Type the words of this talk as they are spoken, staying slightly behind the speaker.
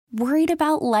Worried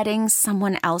about letting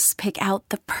someone else pick out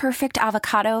the perfect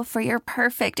avocado for your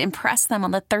perfect impress them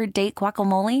on the third date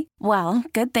guacamole? Well,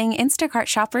 good thing Instacart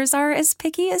shoppers are as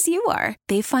picky as you are.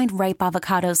 They find ripe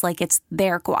avocados like it's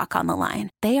their guac on the line.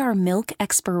 They are milk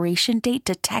expiration date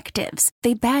detectives.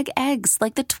 They bag eggs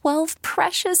like the 12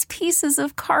 precious pieces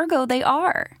of cargo they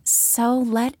are. So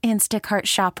let Instacart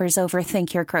shoppers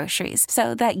overthink your groceries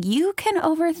so that you can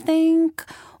overthink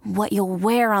what you'll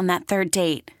wear on that third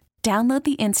date. Download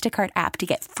the Instacart app to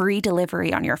get free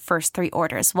delivery on your first 3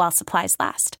 orders while supplies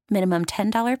last. Minimum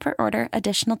 $10 per order.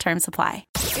 Additional terms apply.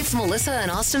 It's Melissa and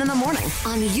Austin in the morning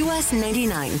on US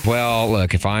 99. Well,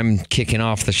 look, if I'm kicking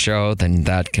off the show, then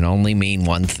that can only mean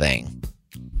one thing.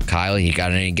 Kyle, you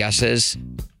got any guesses?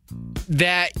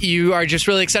 That you are just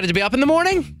really excited to be up in the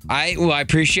morning? I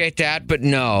appreciate that, but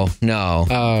no.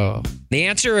 Oh. The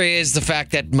answer is the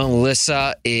fact that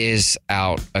Melissa is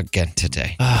out again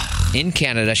today. In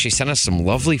Canada. She sent us some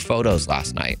lovely photos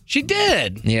last night. She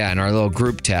did. Yeah, in our little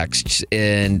group text.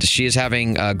 And she is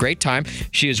having a great time.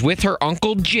 She is with her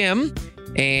Uncle Jim.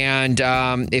 And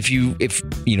if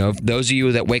those of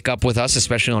you that wake up with us,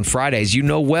 especially on Fridays, you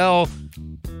know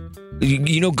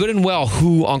good and well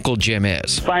who Uncle Jim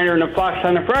is. Finer than a fox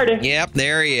on a Friday. Yep,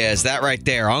 there he is. That right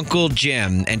there, Uncle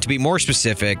Jim. And to be more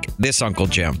specific, this Uncle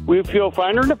Jim. We feel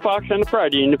finer than a fox on a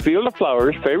Friday in the field of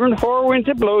flowers, favoring the 4 winds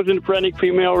that blows and the frantic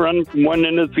female run from one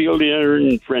end of the field to the other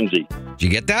in frenzy. Did you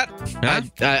get that? Huh?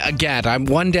 Again,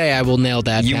 one day I will nail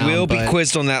that You down, will be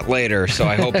quizzed on that later, so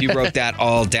I hope you wrote that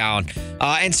all down.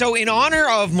 And so in honor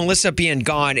of Melissa being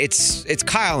gone, it's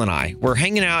Kyle and I. We're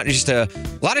hanging out, just a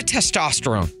lot of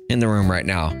testosterone in the room right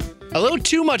now. A little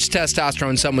too much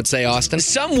testosterone, some would say, Austin.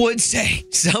 Some would say,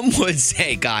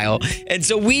 Kyle. And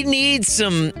so we need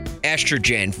some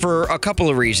estrogen for a couple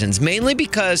of reasons. Mainly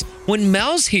because when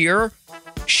Mel's here,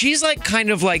 she's like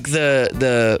kind of like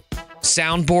the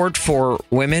soundboard for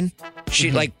women.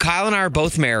 Like Kyle and I are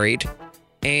both married.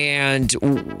 And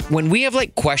when we have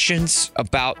like questions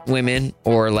about women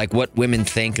or like what women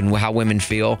think and how women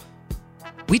feel,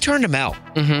 we turn to Mel.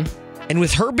 And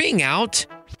with her being out,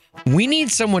 we need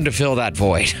someone to fill that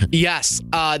void. Yes.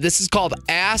 This is called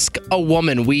Ask a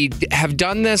Woman. We have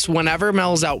done this whenever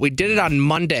Mel's out. We did it on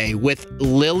Monday with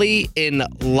Lily in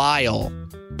Lyle.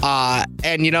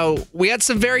 And, we had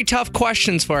some very tough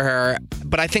questions for her,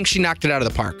 but I think she knocked it out of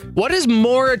the park. What is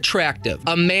more attractive,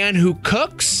 a man who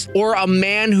cooks or a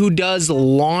man who does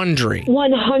laundry?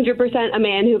 100% a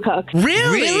man who cooks.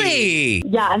 Really?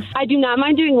 Yes. I do not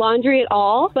mind doing laundry at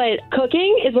all, but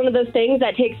cooking is one of those things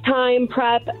that takes time,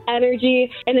 prep,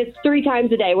 energy, and it's 3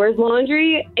 times a day, whereas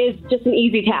laundry is just an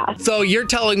easy task. So you're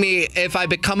telling me if I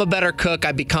become a better cook,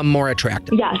 I become more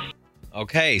attractive? Yes.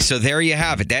 Okay, so there you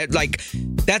have it.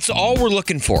 That's all we're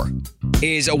looking for,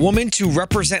 is a woman to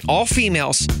represent all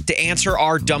females to answer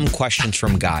our dumb questions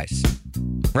from guys.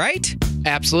 Right?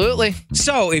 Absolutely.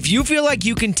 So if you feel like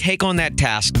you can take on that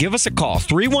task, give us a call.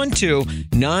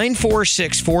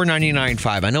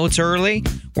 312-946-4995. I know it's early.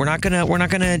 We're not gonna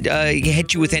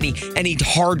hit you with any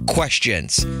hard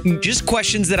questions. Just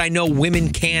questions that I know women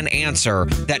can answer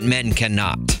that men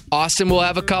cannot. Austin will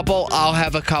have a couple. I'll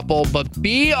have a couple. But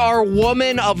be our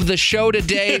woman of the show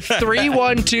today.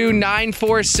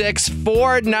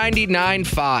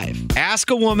 312-946-4995. Ask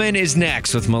a Woman is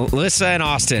next with Melissa and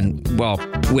Austin. Well,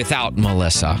 without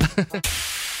Melissa.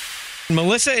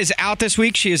 Melissa is out this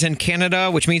week. She is in Canada,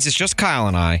 which means it's just Kyle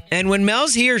and I. And when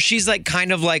Mel's here, she's like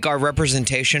kind of like our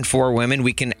representation for women.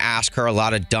 We can ask her a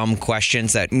lot of dumb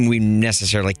questions that we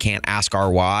necessarily can't ask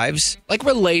our wives. Like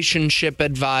relationship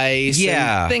advice.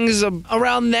 Yeah. And things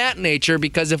around that nature,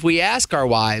 because if we ask our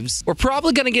wives, we're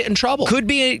probably going to get in trouble. Could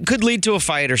lead to a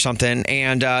fight or something.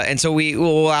 And so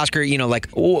we'll ask her,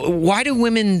 why do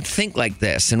women think like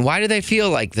this? And why do they feel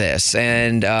like this?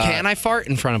 And can I fart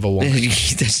in front of a woman?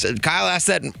 Kyle asks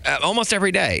that almost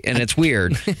every day, and it's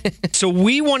weird. So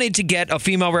we wanted to get a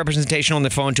female representation on the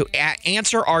phone to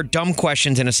answer our dumb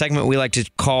questions in a segment we like to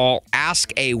call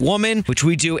Ask a Woman, which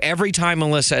we do every time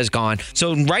Melissa is gone.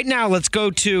 So right now, let's go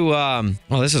to,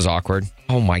 this is awkward.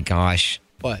 Oh my gosh.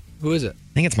 What? Who is it?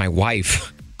 I think it's my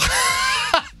wife.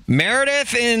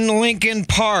 Meredith in Lincoln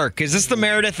Park. Is this the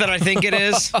Meredith that I think it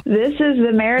is? This is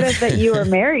the Meredith that you were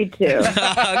married to.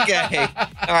 Okay.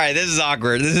 All right. This is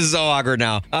awkward. This is so awkward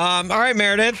now. All right,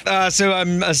 Meredith. So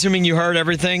I'm assuming you heard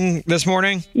everything this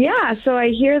morning? Yeah. So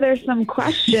I hear there's some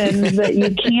questions that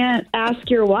you can't ask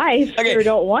your wife or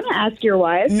don't want to ask your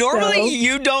wife. Normally,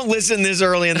 you don't listen this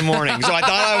early in the morning, so I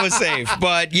thought I was safe.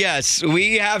 But yes,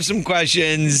 we have some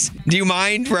questions. Do you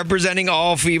mind representing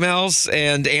all females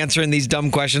and answering these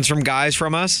dumb questions questions from guys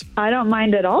from us? I don't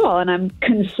mind at all, and I'm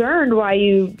concerned why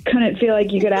you couldn't feel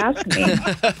like you could ask me.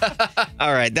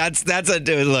 All right, that's a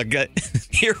dude. Look,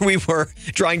 here we were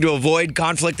trying to avoid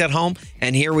conflict at home,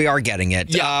 and here we are getting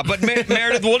it. Yeah. But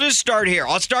Meredith, we'll just start here.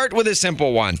 I'll start with a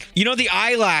simple one. You know the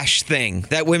eyelash thing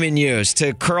that women use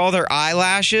to curl their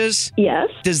eyelashes? Yes.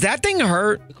 Does that thing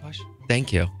hurt? Good question.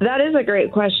 Thank you. That is a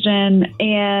great question,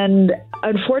 and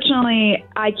unfortunately,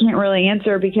 I can't really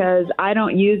answer because I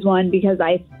don't use one because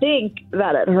I think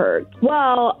that it hurts.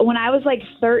 Well, when I was like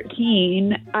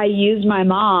 13, I used my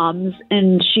mom's,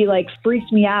 and she like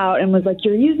freaked me out and was like,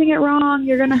 "You're using it wrong.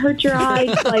 You're going to hurt your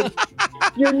eyes. Like,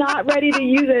 you're not ready to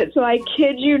use it." So I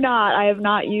kid you not, I have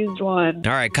not used one.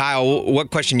 All right, Kyle,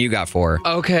 what question you got for her?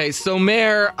 Okay, so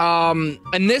Mare,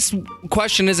 and this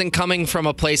question isn't coming from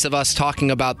a place of us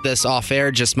talking about this off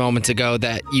air just moments ago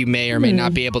that you may or may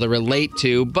not be able to relate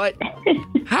to, but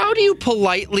how do you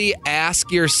politely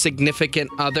ask your significant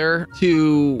other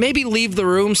to maybe leave the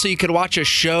room so you could watch a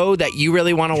show that you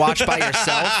really want to watch by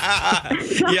yourself?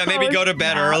 Yeah, maybe go to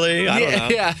bed early. I don't know.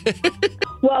 Yeah.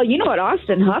 Well, you know what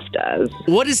Austin Huff does?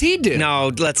 What does he do?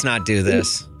 No, let's not do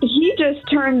this. He just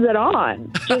turns it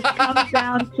on. Just comes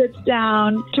down, sits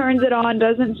down, turns it on,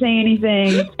 doesn't say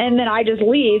anything, and then I just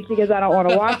leave because I don't want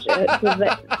to watch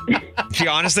it. She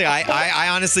honestly, I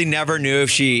honestly never knew if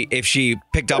she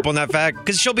picked up on that fact,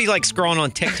 because she'll be like scrolling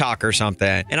on TikTok or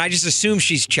something, and I just assume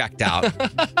she's checked out.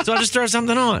 So I'll just throw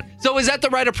something on. So is that the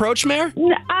right approach, Mare?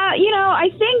 I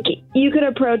think you could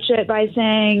approach it by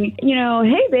saying,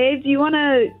 "Hey, babe, do you want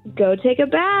to go take a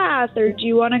bath, or do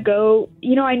you want to go?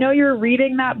 I know you're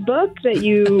reading that book that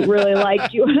you really like.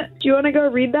 Do you want to go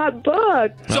read that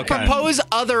book?" So propose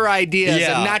other ideas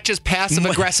and not just passive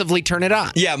aggressively turn it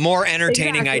on. Yeah, more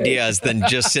entertaining ideas than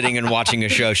just sitting and watching a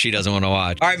show she doesn't want to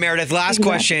watch. All right, Meredith, last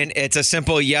question. It's a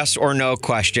simple yes or no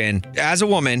question. As a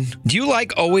woman, do you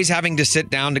like always having to sit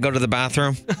down to go to the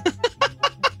bathroom?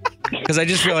 Because I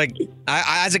just feel like,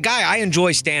 as a guy, I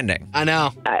enjoy standing. I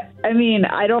know. I mean,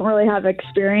 I don't really have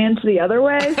experience the other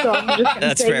way, so I'm just going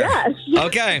to say fair. yes.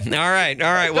 Okay. All right.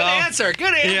 Well, Good answer.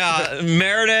 Yeah.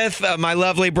 Meredith, my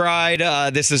lovely bride,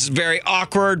 this is very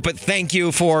awkward, but thank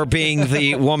you for being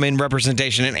the woman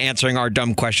representation and answering our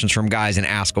dumb questions from guys and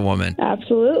Ask a Woman.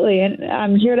 Absolutely. And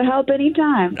I'm here to help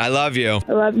anytime. I love you.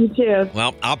 I love you too.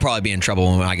 Well, I'll probably be in trouble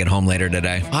when I get home later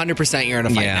today. 100% you're in a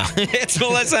fight now. It's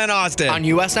Melissa and Austin. On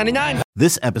US 99.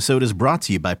 This episode is brought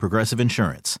to you by Progressive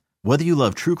Insurance. Whether you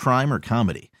love true crime or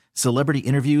comedy, celebrity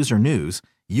interviews or news,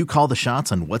 you call the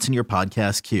shots on what's in your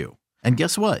podcast queue. And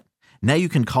guess what? Now you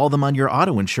can call them on your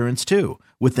auto insurance too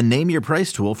with the Name Your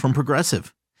Price tool from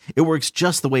Progressive. It works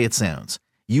just the way it sounds.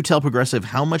 You tell Progressive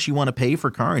how much you want to pay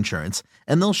for car insurance,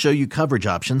 and they'll show you coverage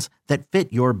options that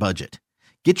fit your budget.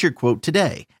 Get your quote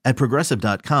today at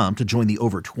Progressive.com to join the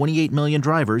over 28 million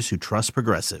drivers who trust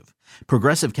Progressive.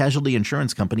 Progressive Casualty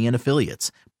Insurance Company and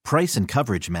Affiliates. Price and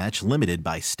coverage match limited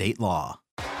by state law.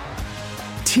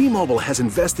 T-Mobile has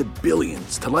invested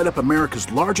billions to light up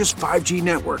America's largest 5G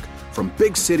network, from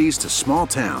big cities to small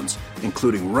towns,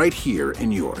 including right here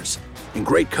in yours. And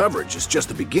great coverage is just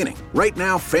the beginning. Right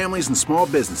now, families and small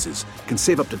businesses can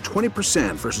save up to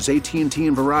 20% versus AT&T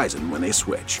and Verizon when they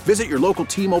switch. Visit your local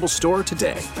T-Mobile store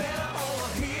today.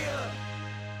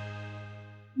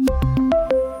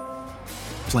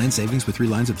 Plan savings with 3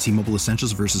 lines of T-Mobile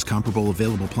Essentials versus comparable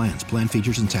available plans. Plan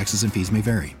features and taxes and fees may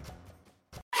vary.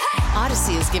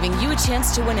 Odyssey is giving you a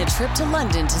chance to win a trip to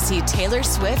London to see Taylor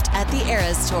Swift at the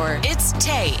Eras Tour. It's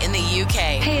Tay in the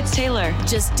UK. Hey, it's Taylor.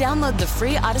 Just download the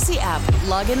free Odyssey app,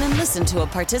 log in and listen to a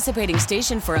participating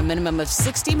station for a minimum of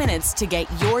 60 minutes to get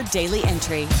your daily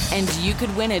entry. And you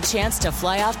could win a chance to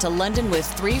fly off to London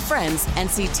with 3 friends and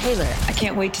see Taylor. I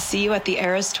can't wait to see you at the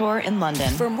Eras Tour in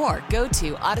London. For more, go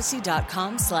to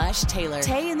odyssey.com/Taylor.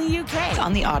 Tay in the UK. It's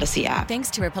on the Odyssey app. Thanks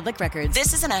to Republic Records.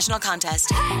 This is a national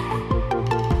contest.